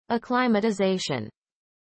Acclimatization.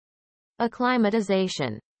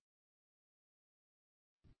 Acclimatization.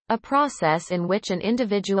 A process in which an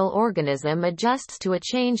individual organism adjusts to a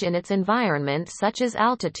change in its environment such as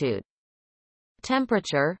altitude,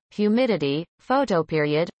 temperature, humidity,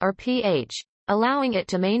 photoperiod, or pH, allowing it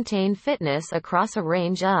to maintain fitness across a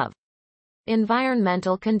range of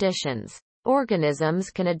environmental conditions. Organisms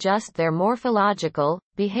can adjust their morphological,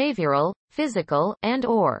 behavioral, physical,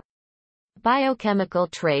 and/or biochemical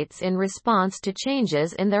traits in response to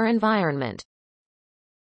changes in their environment.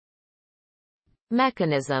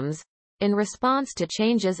 Mechanisms. In response to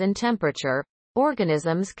changes in temperature,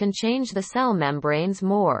 organisms can change the cell membranes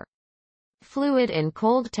more fluid in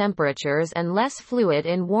cold temperatures and less fluid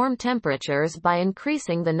in warm temperatures by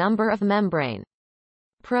increasing the number of membrane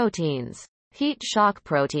proteins. Heat shock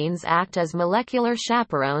proteins act as molecular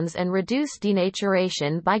chaperones and reduce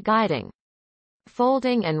denaturation by guiding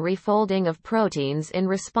folding and refolding of proteins in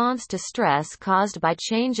response to stress caused by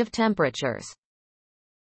change of temperatures.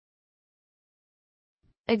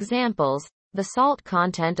 Examples. The salt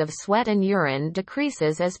content of sweat and urine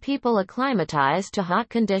decreases as people acclimatize to hot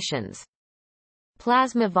conditions.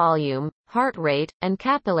 Plasma volume, heart rate, and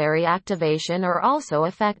capillary activation are also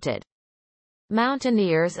affected.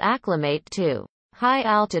 Mountaineers acclimate to high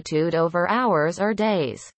altitude over hours or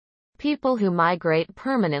days. People who migrate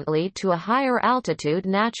permanently to a higher altitude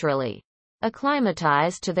naturally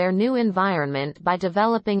acclimatize to their new environment by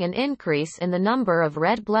developing an increase in the number of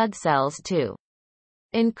red blood cells to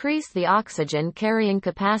increase the oxygen carrying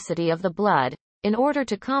capacity of the blood, in order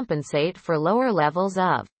to compensate for lower levels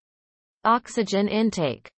of oxygen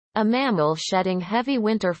intake. A mammal shedding heavy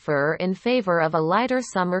winter fur in favor of a lighter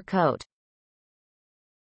summer coat.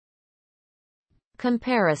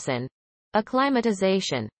 Comparison.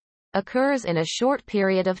 Acclimatization occurs in a short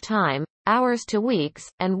period of time, hours to weeks,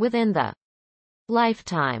 and within the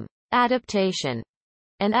lifetime. Adaptation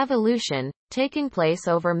and evolution, taking place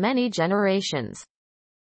over many generations.